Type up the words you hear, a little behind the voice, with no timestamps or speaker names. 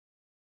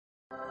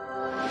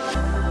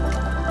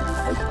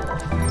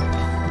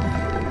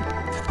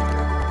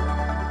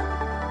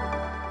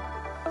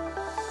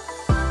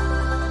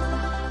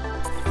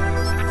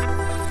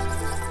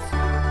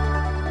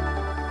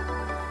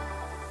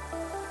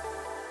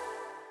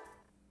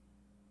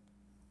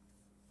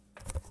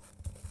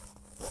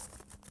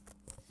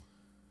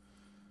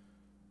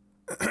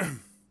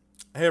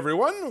Hey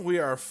everyone, we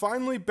are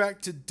finally back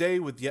today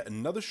with yet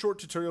another short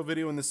tutorial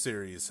video in this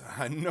series.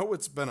 I know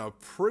it's been a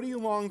pretty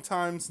long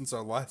time since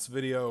our last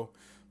video,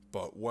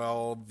 but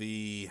well,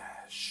 the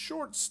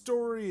short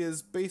story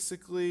is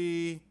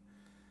basically,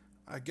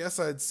 I guess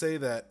I'd say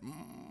that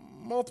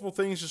multiple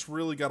things just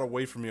really got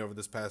away from me over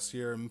this past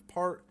year, in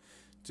part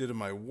due to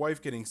my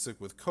wife getting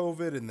sick with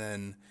COVID and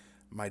then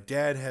my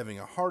dad having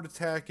a heart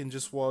attack and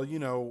just, well,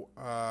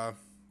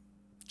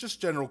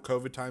 just general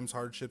COVID times,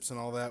 hardships and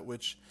all that,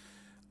 which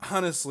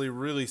honestly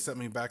really set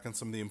me back on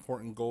some of the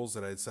important goals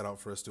that I had set out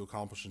for us to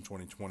accomplish in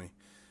 2020.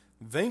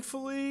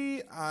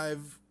 Thankfully,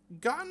 I've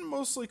gotten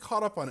mostly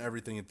caught up on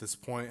everything at this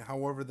point.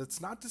 However, that's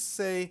not to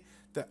say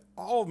that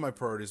all of my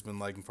priorities have been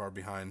lagging far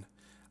behind.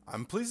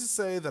 I'm pleased to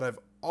say that I've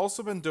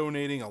also been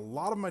donating a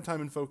lot of my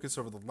time and focus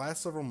over the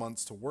last several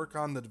months to work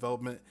on the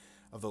development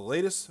of the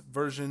latest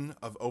version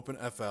of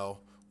OpenFL,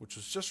 which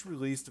was just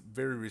released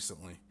very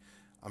recently.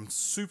 I'm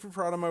super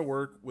proud of my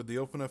work with the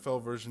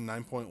OpenFL version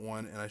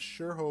 9.1, and I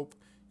sure hope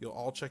you'll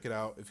all check it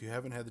out if you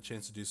haven't had the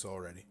chance to do so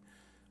already.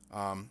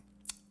 I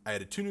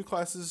added 2 new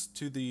classes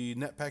to the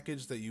net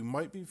package that you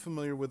might be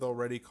familiar with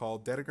already,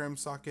 called Datagram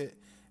Socket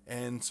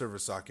and Server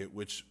Socket,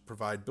 which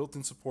provide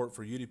built-in support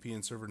for UDP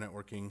and server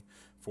networking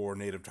for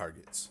native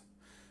targets.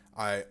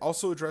 I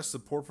also addressed the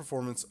poor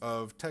performance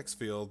of text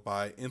field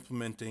by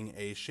implementing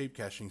a shape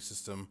caching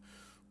system,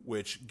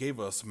 which gave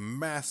us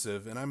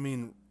massive, and I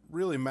mean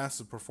really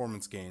massive,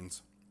 performance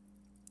gains.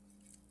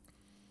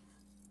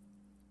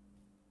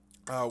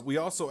 We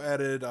also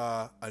added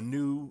a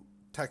new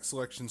text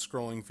selection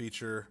scrolling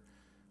feature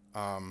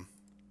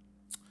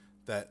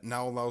that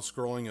now allows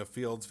scrolling of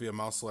fields via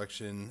mouse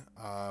selection.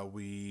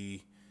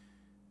 We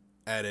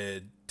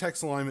added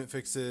text alignment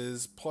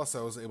fixes, plus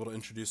I was able to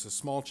introduce a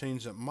small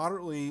change that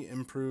moderately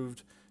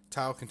improved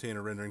tile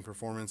container rendering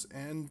performance,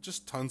 and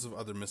just tons of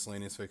other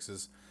miscellaneous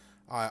fixes.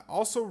 I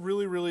also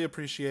really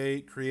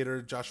appreciate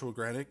creator Joshua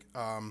Granick,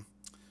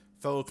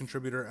 fellow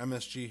contributor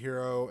MSG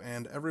Hero,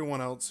 and everyone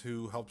else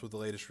who helped with the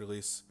latest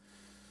release.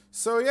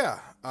 So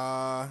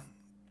yeah,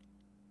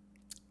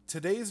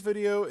 today's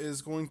video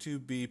is going to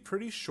be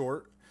pretty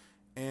short,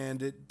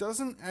 and it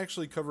doesn't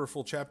actually cover a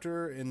full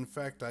chapter. In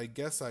fact, I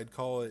guess I'd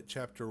call it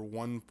chapter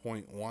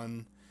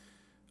 1.1.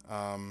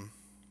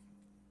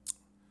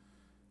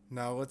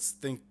 Now let's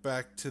think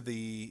back to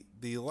the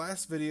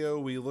last video.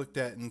 We looked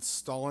at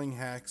installing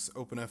Haxe,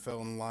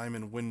 OpenFL, and Lime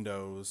in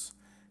Windows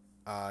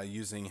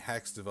using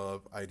Haxe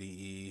Develop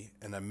IDE,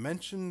 and I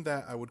mentioned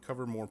that I would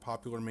cover more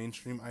popular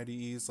mainstream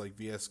IDEs like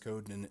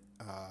VSCode and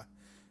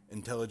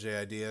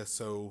IntelliJ IDEA.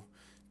 So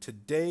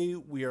today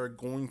we are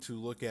going to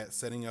look at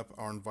setting up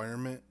our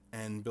environment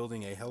and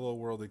building a Hello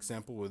World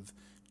example with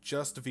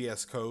just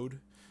VSCode.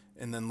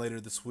 And then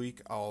later this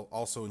week, I'll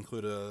also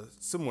include a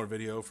similar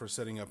video for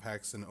setting up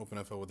Haxe and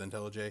OpenFL with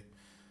IntelliJ.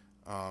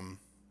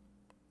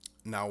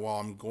 Now, while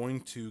I'm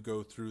going to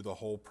go through the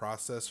whole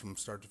process from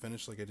start to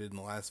finish like I did in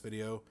the last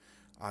video,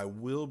 I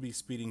will be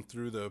speeding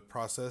through the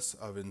process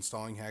of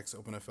installing Haxe,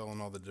 OpenFL, and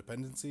all the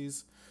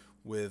dependencies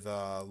with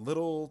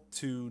little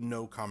to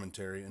no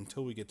commentary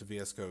until we get to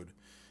VS Code.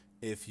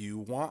 If you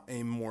want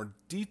a more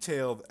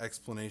detailed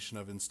explanation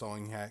of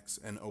installing Haxe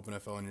and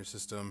OpenFL in your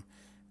system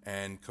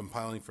and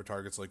compiling for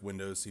targets like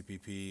Windows,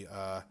 CPP,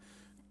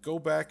 go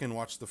back and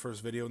watch the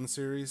first video in the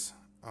series.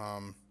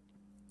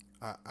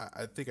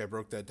 I think I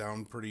broke that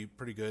down pretty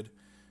good,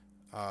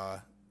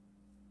 and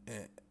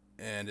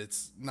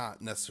it's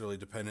not necessarily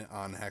dependent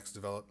on Haxe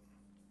Develop.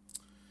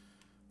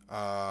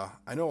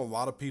 I know a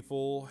lot of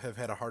people have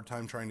had a hard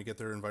time trying to get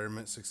their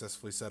environment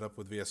successfully set up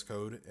with VS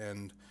Code,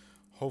 and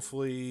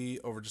hopefully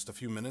over just a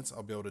few minutes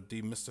I'll be able to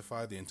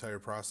demystify the entire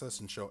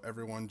process and show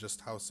everyone just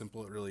how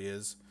simple it really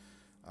is.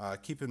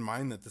 Keep in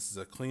mind that this is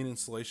a clean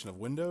installation of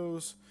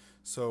Windows,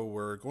 so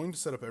we're going to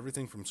set up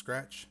everything from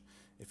scratch.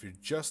 If you're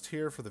just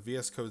here for the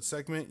VS Code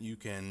segment, you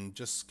can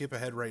just skip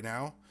ahead right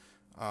now.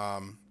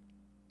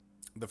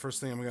 The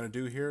first thing I'm going to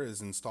do here is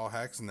install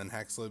Haxe and then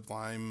Haxe lib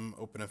lime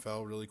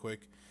OpenFL really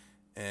quick.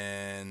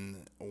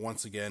 And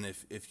once again,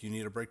 if you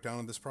need a breakdown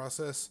of this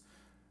process,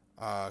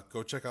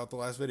 go check out the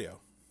last video.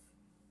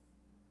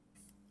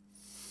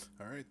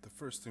 Alright, the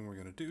first thing we're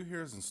going to do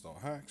here is install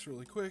Haxe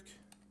really quick.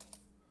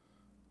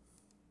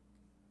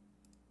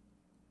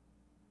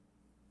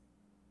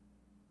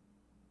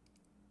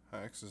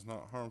 Haxe is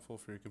not harmful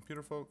for your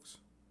computer, folks.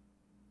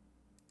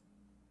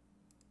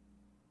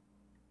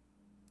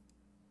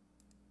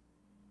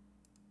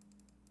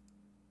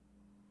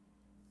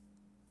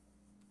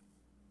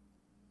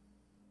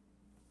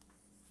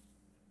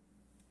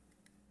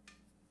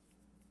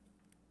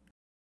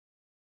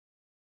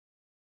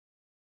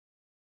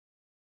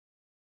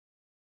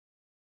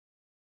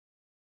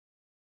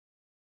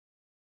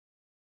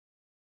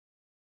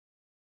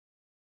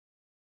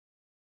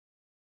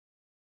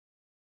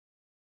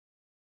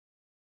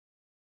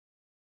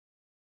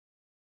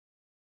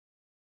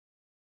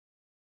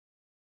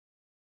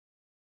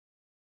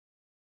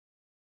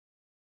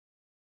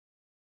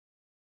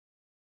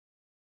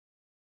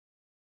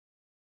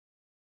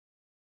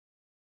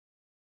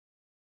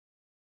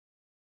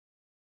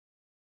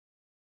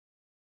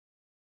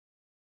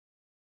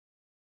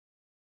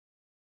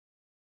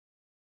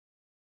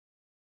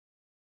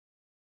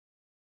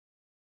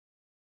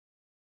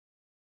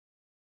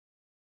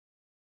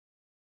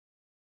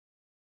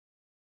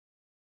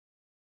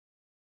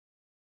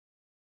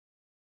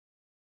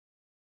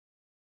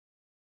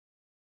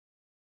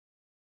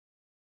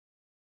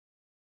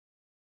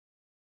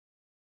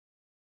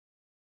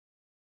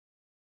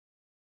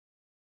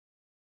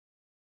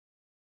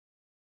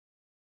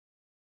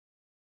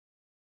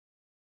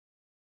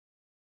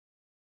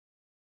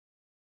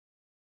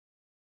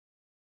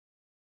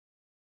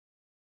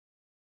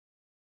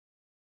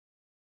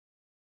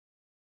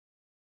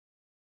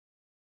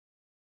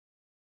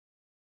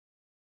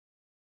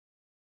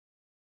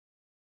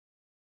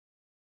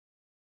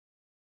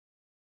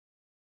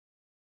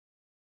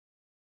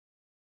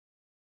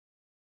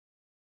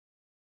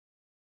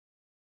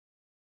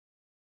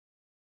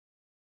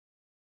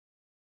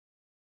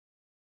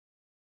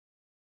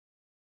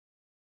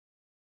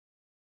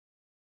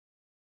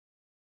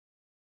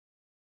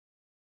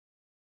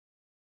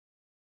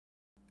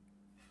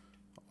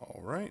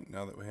 Alright,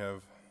 now that we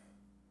have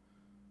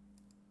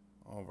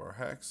all of our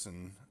Haxe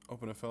and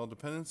OpenFL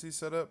dependencies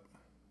set up,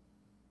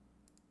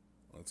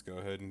 let's go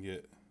ahead and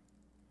get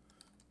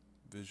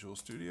Visual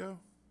Studio.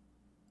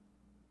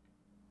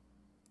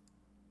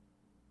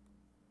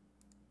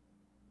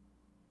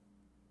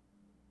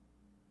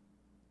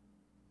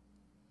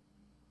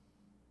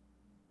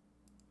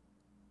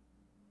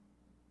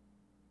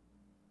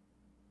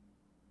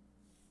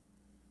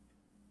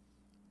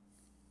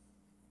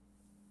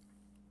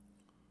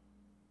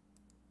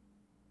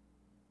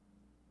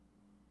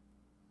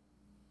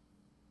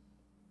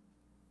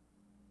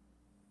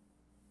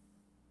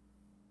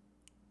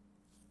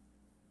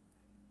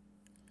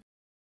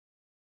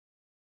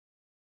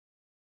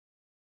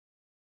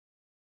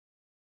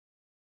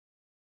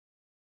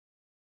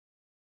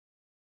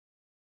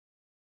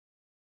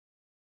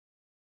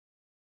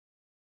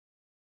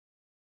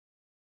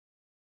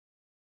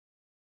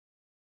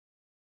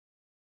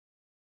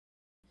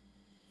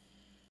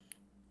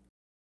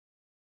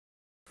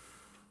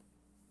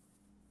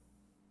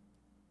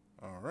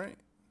 Alright.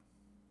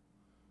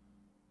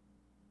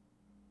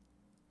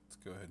 Let's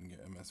go ahead and get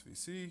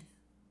MSVC.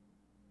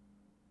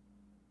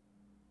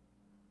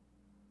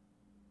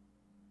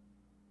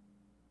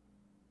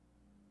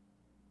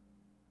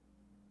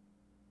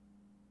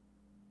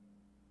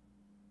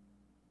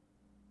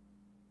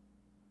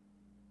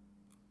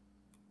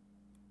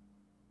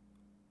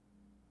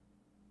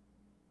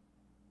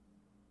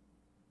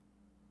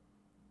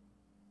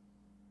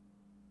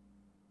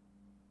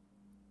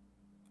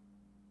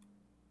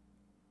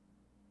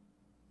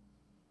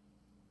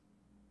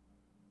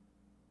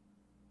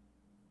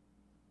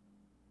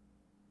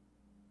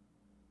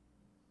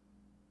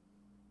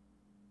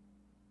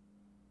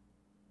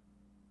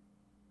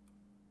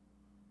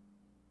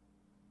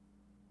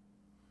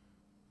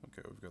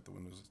 Okay, we've got the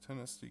Windows 10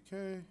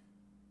 SDK.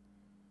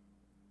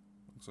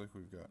 Looks like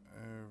we've got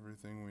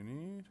everything we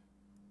need.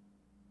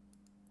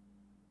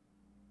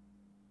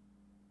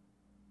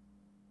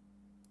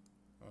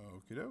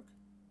 Okie doke.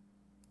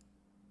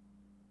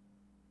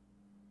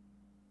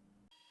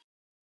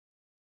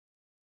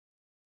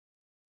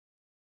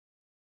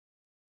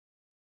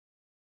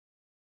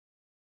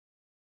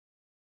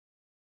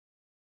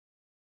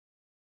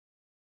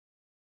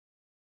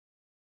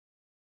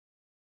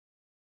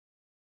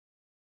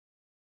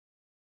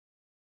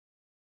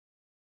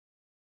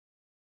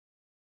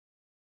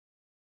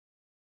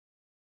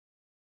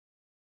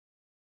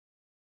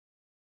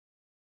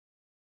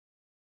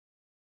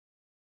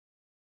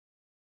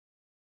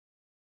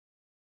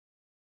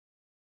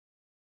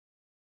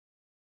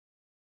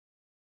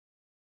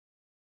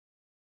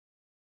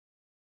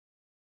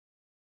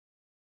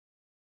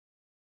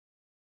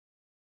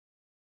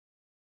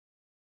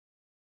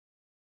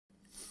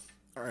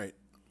 All right.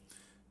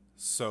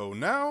 So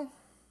now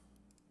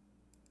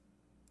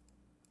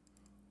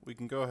we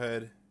can go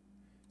ahead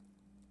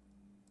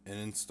and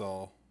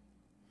install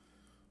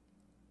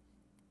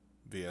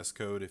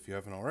VSCode if you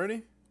haven't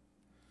already.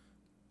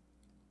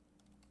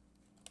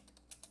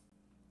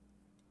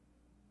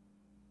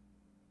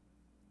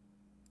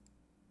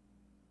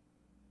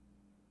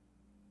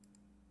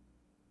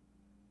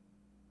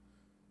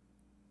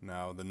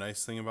 Now, the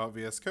nice thing about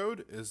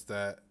VSCode is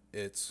that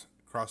it's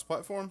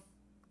cross-platform.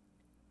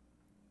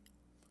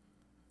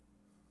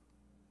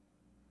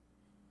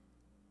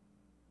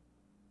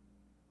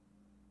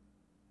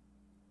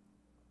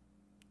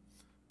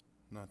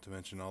 Not to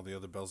mention all the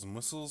other bells and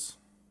whistles.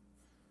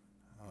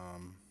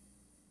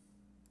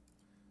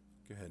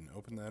 Go ahead and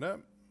open that up.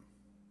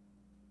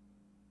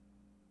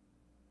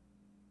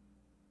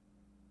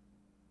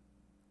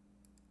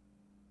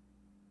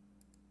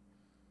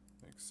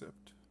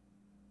 Accept.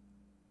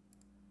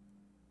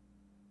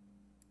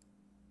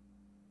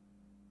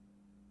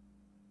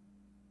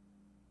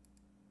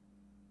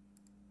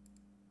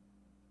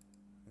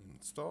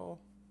 Install.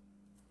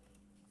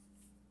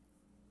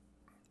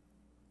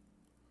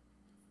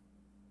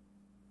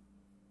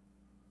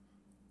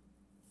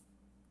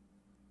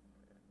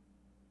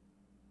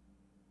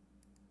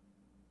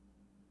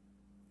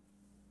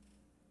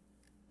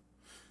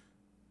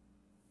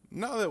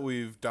 Now that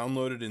we've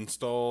downloaded,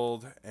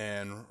 installed,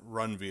 and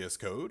run VS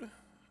Code,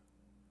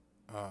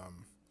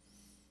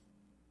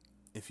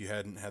 if you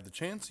hadn't had the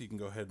chance, you can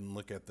go ahead and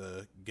look at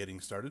the Getting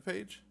Started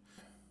page.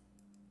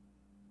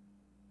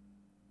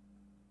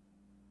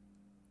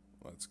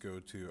 Let's go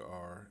to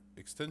our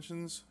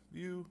extensions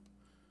view,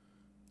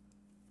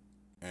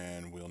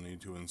 and we'll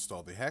need to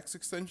install the Haxe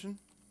extension.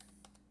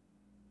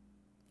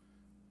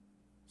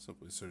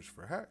 Simply search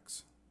for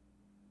Haxe,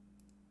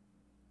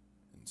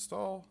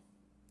 install.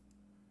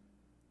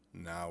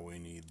 Now we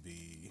need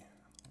the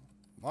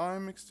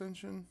Lime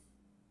extension,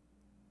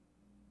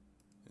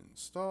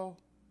 install.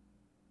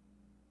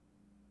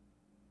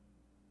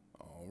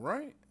 All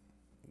right.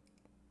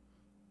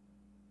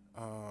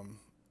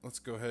 Let's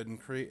go ahead and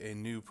create a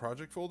new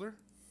project folder.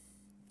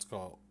 It's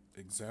called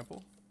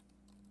example.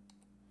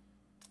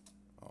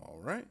 All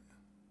right.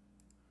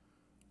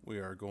 We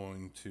are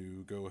going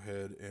to go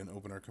ahead and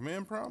open our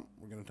command prompt.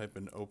 We're going to type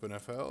in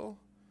OpenFL,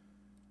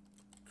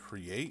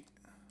 create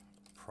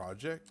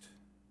project.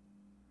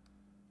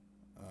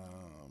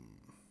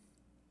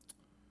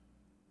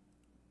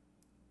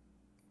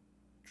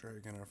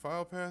 Drag in our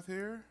file path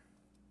here.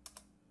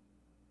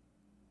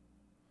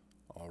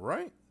 All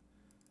right.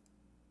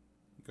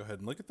 Go ahead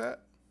and look at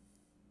that.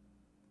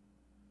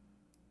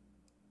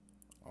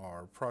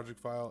 Our project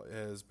file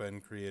has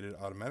been created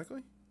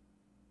automatically.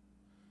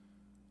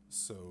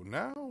 So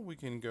now we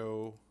can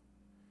go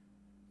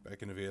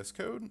back into VS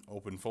Code,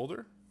 open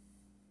folder,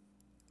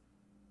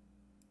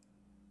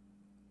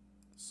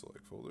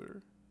 select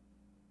folder.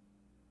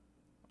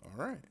 All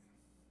right.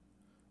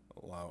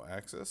 Allow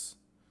access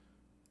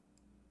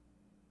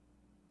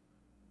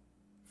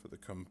for the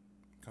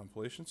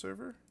compilation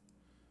server.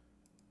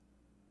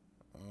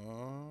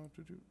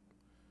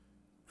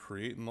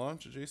 Create and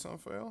launch a JSON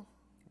file.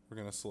 We're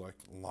going to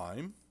select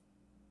Lime.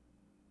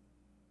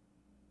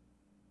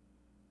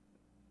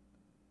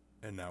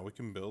 And now we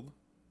can build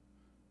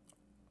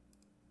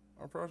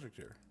our project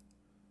here.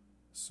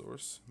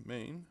 Source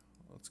main.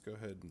 Let's go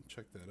ahead and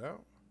check that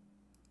out.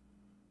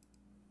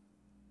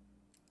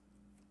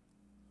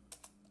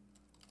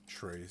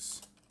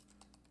 Trace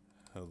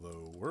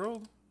hello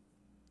world.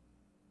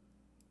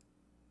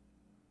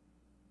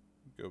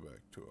 Go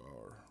back to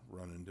our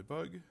run and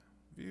debug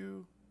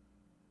view.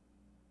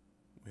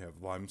 We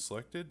have Lime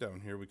selected.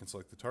 Down here we can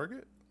select the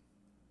target.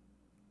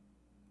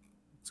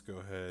 Let's go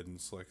ahead and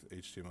select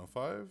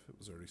HTML5. It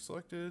was already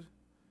selected.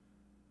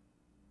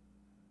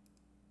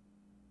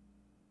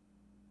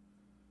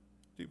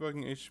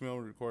 Debugging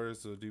HTML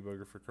requires the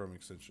debugger for Chrome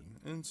extension.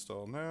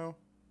 Install now.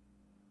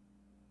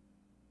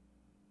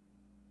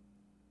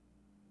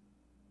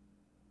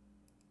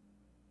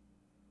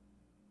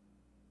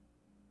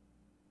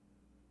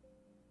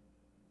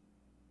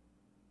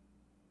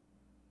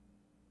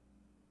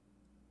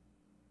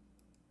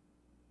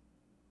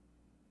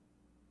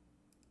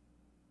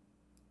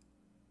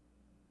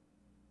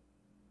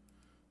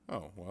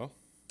 Oh, well,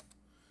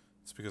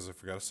 it's because I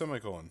forgot a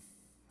semicolon.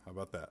 How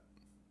about that?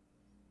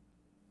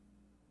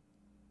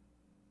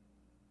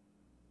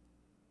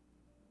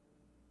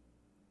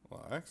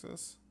 Allow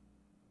access.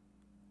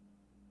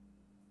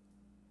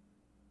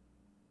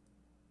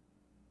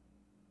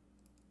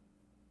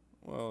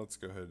 Well, let's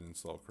go ahead and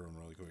install Chrome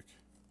really quick.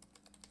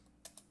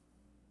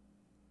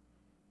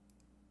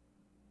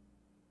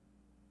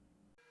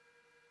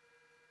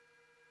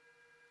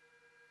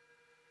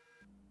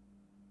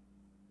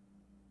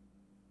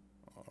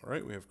 All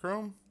right, we have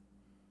Chrome.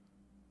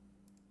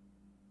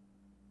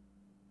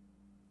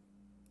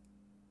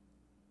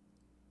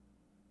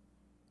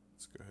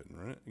 Let's go ahead and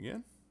run it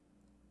again.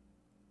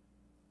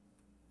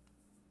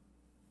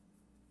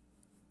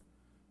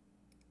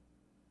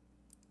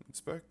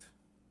 Inspect.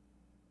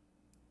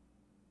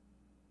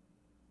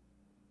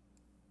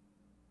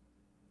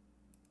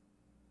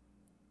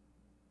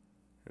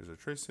 Here's our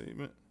trace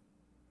statement.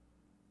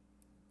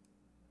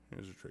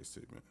 Here's a trace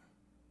statement.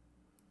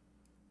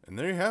 And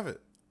there you have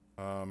it.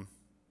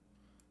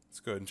 Let's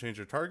go ahead and change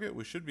our target.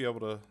 We should be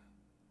able to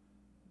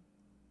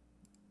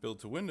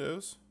build to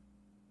Windows.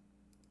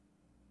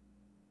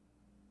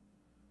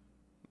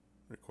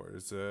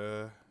 Requires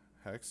a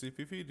Haxe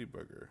CPP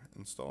debugger.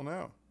 Install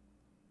now.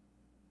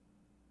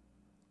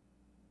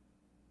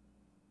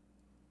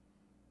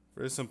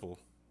 Very simple.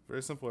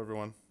 Very simple,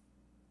 everyone.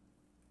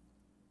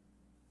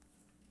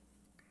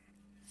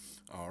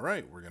 All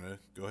right, we're going to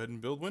go ahead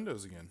and build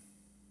Windows again.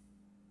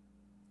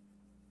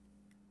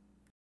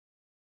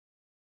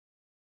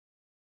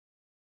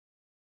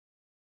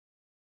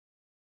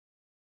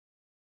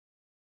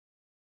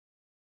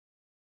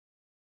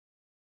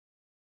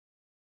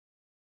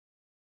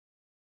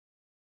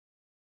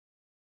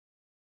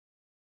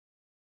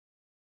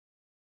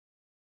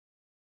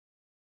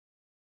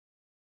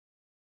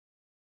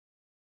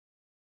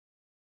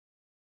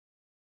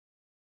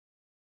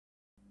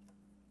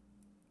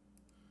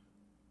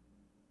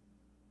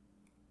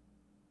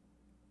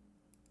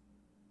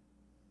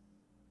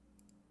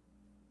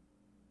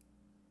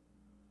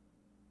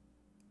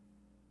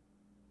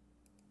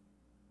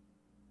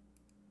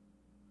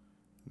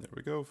 There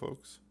we go,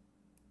 folks.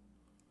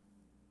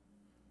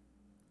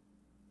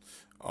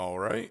 All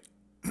right.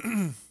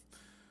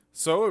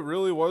 So it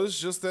really was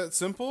just that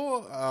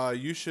simple.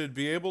 You should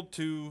be able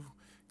to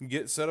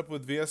get set up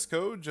with VS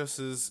Code just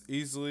as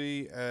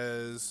easily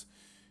as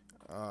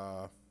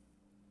you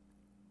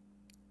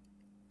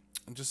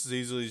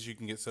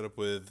can get set up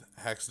with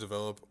Haxe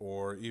Develop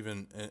or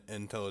even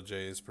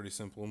IntelliJ is pretty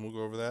simple, and we'll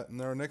go over that in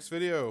our next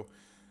video.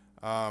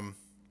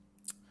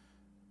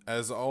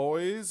 As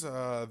always,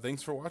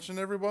 thanks for watching,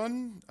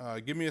 everyone.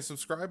 Give me a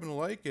subscribe and a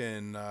like,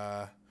 and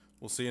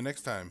we'll see you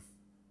next time.